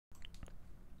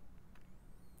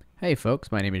Hey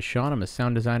folks, my name is Sean. I'm a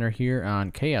sound designer here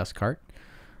on Chaos Kart.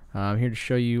 I'm here to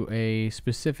show you a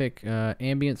specific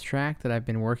ambience track that I've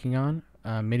been working on.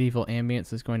 Medieval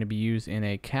ambience is going to be used in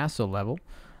a castle level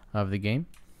of the game.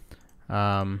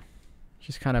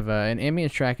 Just kind of an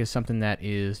ambience track is something that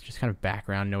is just kind of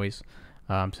background noise,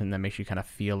 something that makes you kind of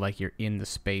feel like you're in the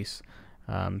space.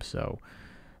 Some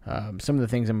of the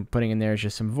things I'm putting in there is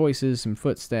just some voices, some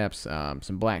footsteps,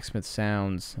 some blacksmith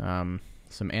sounds,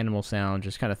 some animal sound,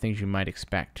 just kind of things you might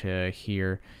expect to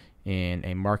hear in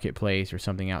a marketplace or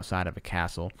something outside of a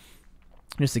castle,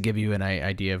 just to give you an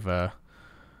idea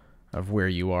of where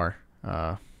you are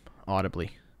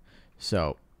audibly.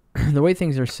 So the way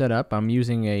things are set up, I'm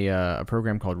using a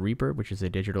program called Reaper, which is a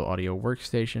digital audio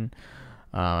workstation.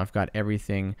 I've got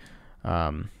everything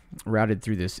routed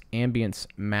through this ambience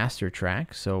master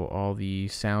track, so all the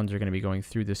sounds are going to be going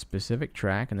through this specific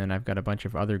track, and then I've got a bunch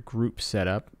of other groups set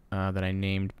up that I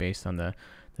named based on the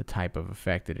type of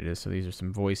effect that it is. So these are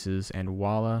some voices and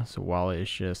walla. So walla is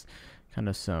just kind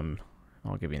of some,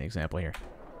 I'll give you an example here.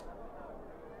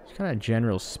 It's kind of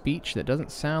general speech that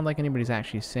doesn't sound like anybody's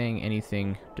actually saying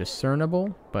anything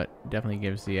discernible, but definitely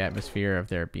gives the atmosphere of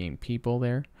there being people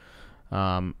there.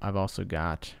 I've also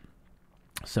got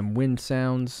some wind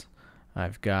sounds.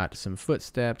 I've got some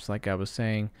footsteps, like I was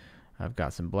saying. I've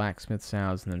got some blacksmith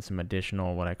sounds, and then some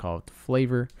additional, what I call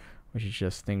flavor, which is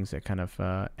just things that kind of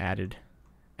added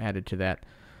to that.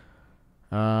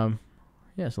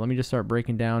 Yeah, so let me just start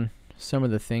breaking down some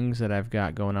of the things that I've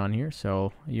got going on here.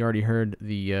 So you already heard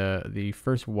the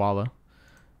first walla.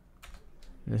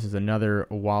 This is another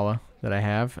walla that I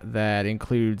have that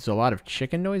includes a lot of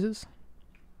chicken noises.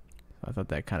 I thought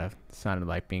that kind of sounded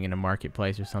like being in a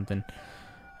marketplace or something.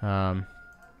 I've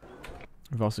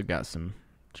also got some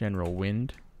general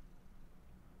wind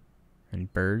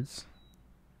and birds.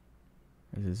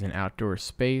 This is an outdoor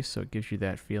space, so it gives you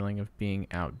that feeling of being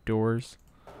outdoors.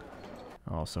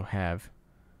 I also have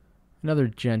another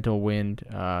gentle wind,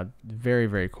 very,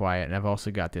 very quiet, and I've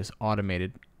also got this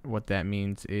automated. What that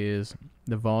means is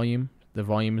the volume. The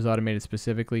volume is automated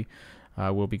specifically.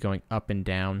 Will be going up and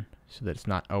down so that it's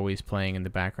not always playing in the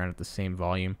background at the same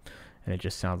volume, and it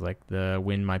just sounds like the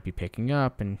wind might be picking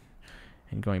up and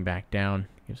going back down.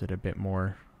 Gives it a bit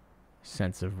more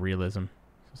sense of realism.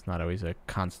 So it's not always a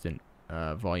constant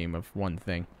volume of one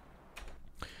thing.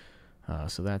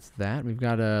 So that's that. We've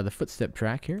got the footstep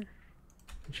track here,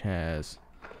 which has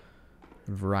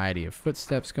a variety of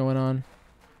footsteps going on,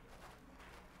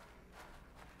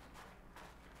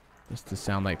 just to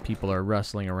sound like people are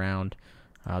rustling around.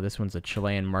 This one's a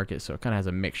Chilean market, so it kind of has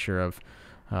a mixture of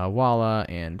walla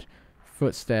and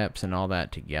footsteps and all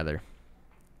that together.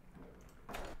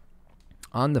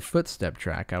 On the footstep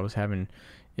track, I was having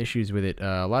issues with it.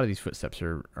 A lot of these footsteps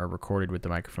are recorded with the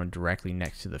microphone directly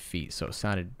next to the feet, so it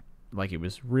sounded like it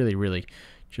was really, really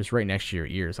just right next to your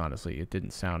ears. Honestly, it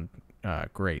didn't sound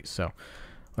great. So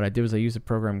what I did was I used a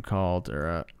program called, or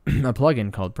a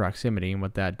plugin called Proximity, and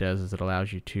what that does is it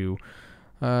allows you to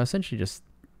essentially just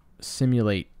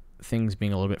simulate things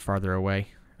being a little bit farther away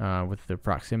with the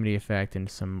proximity effect and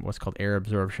some what's called air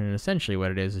absorption. And essentially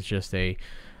what it is just a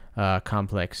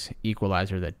complex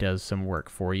equalizer that does some work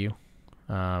for you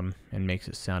and makes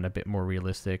it sound a bit more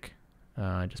realistic.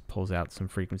 Just pulls out some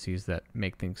frequencies that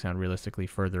make things sound realistically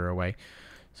further away.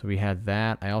 So we had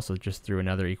that. I also just threw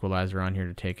another equalizer on here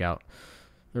to take out,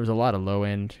 there was a lot of low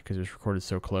end because it was recorded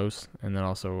so close, and then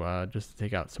also just to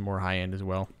take out some more high end as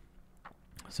well.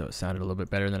 So it sounded a little bit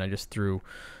better. Then I just threw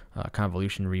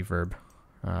convolution reverb,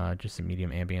 just some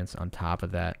medium ambience on top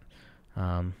of that,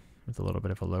 with a little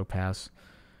bit of a low pass,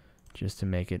 just to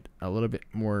make it a little bit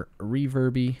more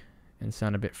reverby and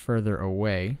sound a bit further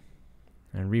away.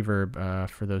 And reverb,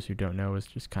 for those who don't know, is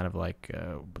just kind of like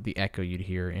the echo you'd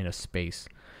hear in a space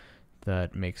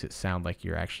that makes it sound like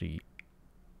you're actually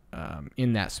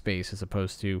in that space, as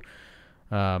opposed to,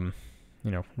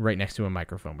 right next to a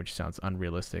microphone, which sounds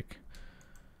unrealistic.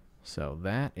 So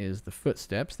that is the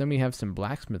footsteps. Then we have some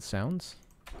blacksmith sounds.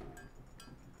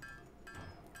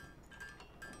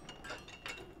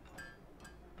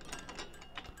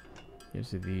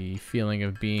 Gives you the feeling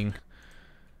of being,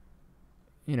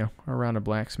 around a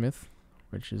blacksmith,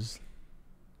 which is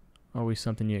always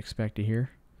something you expect to hear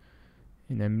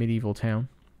in a medieval town.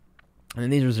 And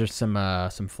then these are just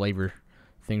some flavor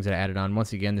things that I added on.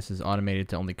 Once again, this is automated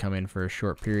to only come in for a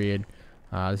short period.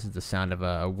 This is the sound of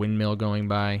a windmill going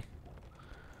by.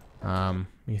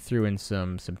 We threw in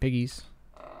some piggies.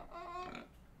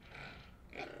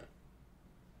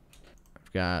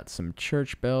 I've got some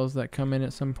church bells that come in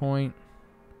at some point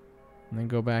and then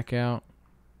go back out.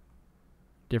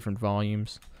 Different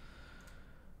volumes.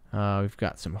 We've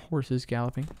got some horses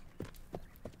galloping.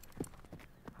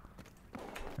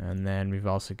 And then we've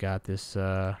also got this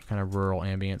kind of rural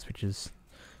ambience, which is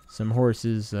some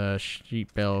horses,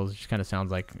 sheep bells. Just kind of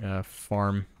sounds like a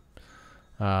farm.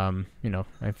 You know,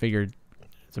 I figured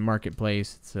it's a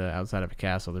marketplace. It's outside of a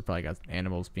castle. They probably got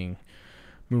animals being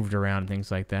moved around and things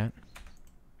like that.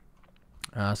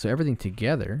 So everything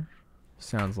together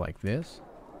sounds like this.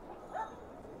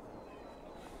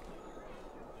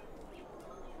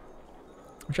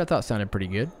 Which I thought sounded pretty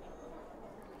good.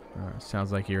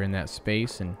 Sounds like you're in that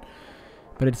space,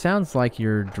 but it sounds like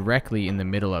you're directly in the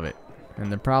middle of it.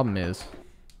 And the problem is,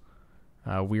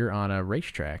 we're on a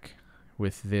racetrack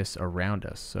with this around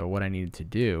us. So what I needed to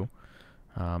do,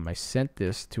 I sent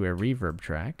this to a reverb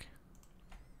track.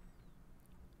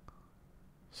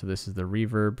 So this is the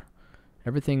reverb.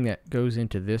 Everything that goes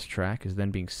into this track is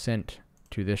then being sent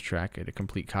to this track, a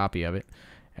complete copy of it,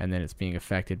 and then it's being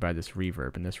affected by this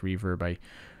reverb. And this reverb, I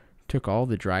took all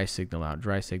the dry signal out.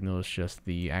 Dry signal is just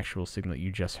the actual signal that you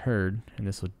just heard, and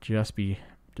this will just be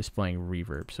displaying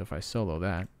reverb. So if I solo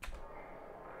that,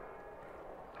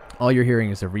 all you're hearing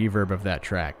is a reverb of that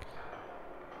track.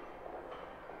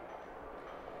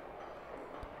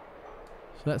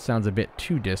 So that sounds a bit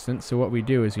too distant. So what we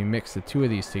do is we mix the two of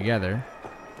these together.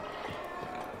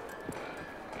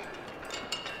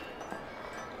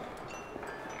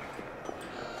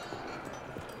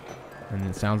 And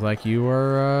it sounds like you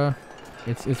are,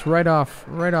 it's right off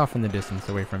in the distance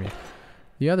away from you.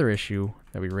 The other issue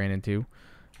that we ran into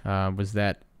was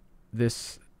that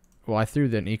this, well, I threw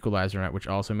an equalizer out, which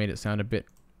also made it sound a bit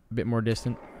more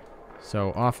distant.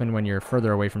 So often when you're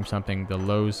further away from something, the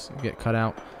lows get cut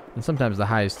out, and sometimes the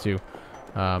highs too.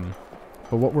 But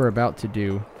what we're about to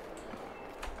do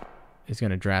is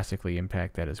going to drastically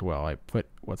impact that as well. I put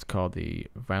what's called the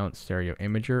Violent Stereo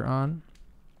Imager on.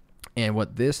 And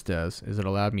what this does is it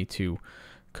allowed me to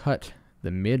cut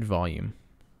the mid volume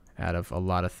out of a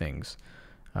lot of things.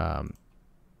 Because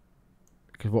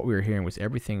what we were hearing was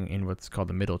everything in what's called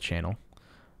the middle channel.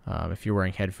 If you're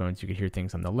wearing headphones, you could hear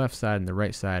things on the left side and the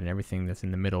right side, and everything that's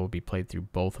in the middle will be played through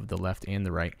both of the left and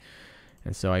the right.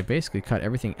 And so I basically cut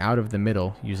everything out of the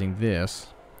middle using this,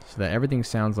 so that everything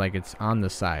sounds like it's on the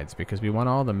sides, because we want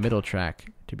all the middle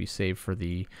track to be saved for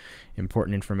the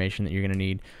important information that you're going to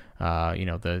need. You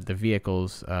know, the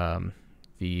vehicles,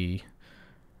 the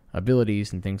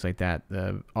abilities and things like that.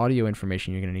 The audio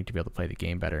information you're going to need to be able to play the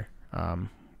game better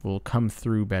will come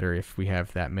through better if we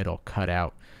have that middle cut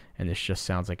out, and this just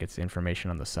sounds like it's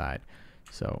information on the side.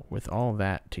 So with all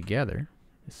that together,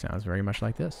 it sounds very much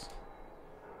like this.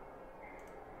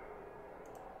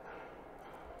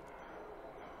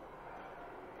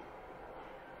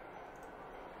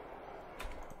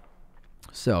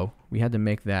 So we had to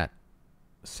make that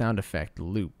sound effect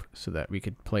loop so that we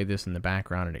could play this in the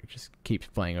background and it just keeps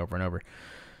playing over and over.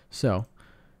 So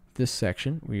this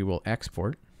section we will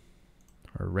export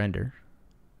or render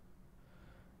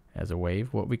as a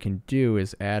wave. What we can do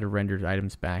is add rendered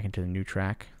items back into the new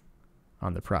track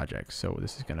on the project. So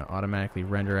this is going to automatically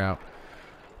render out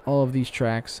all of these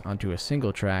tracks onto a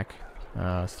single track,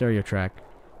 stereo track,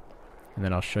 and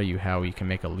then I'll show you how we can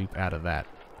make a loop out of that.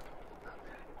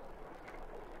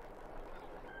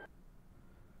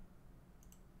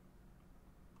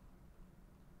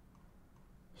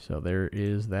 So there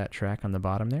is that track on the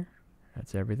bottom there.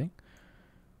 That's everything.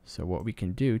 So what we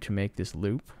can do to make this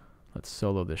loop, let's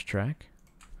solo this track.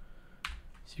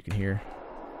 So you can hear.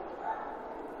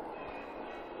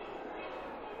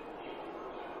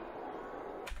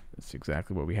 That's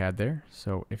exactly what we had there.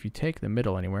 So if you take the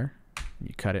middle anywhere,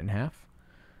 you cut it in half.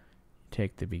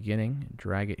 Take the beginning,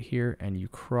 drag it here, and you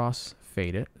cross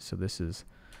fade it. So this is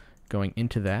going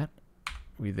into that.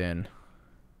 We then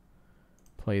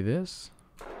play this.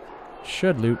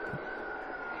 Should loop.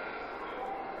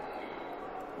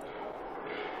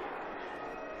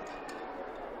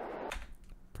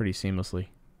 Pretty seamlessly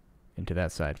into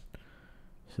that side.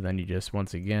 So then you just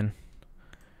once again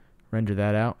render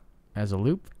that out as a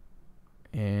loop,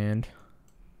 and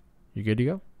you're good to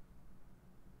go.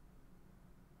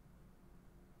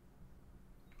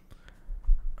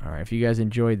 Alright, if you guys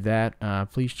enjoyed that,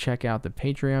 please check out the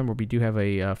Patreon, where we do have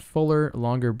a fuller,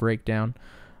 longer breakdown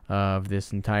of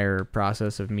this entire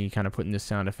process of me kind of putting this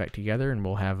sound effect together, and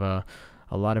we'll have a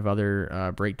lot of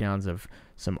other breakdowns of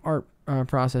some art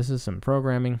processes, some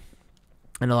programming,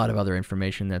 and a lot of other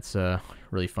information that's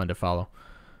really fun to follow.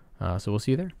 So we'll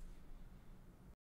see you there.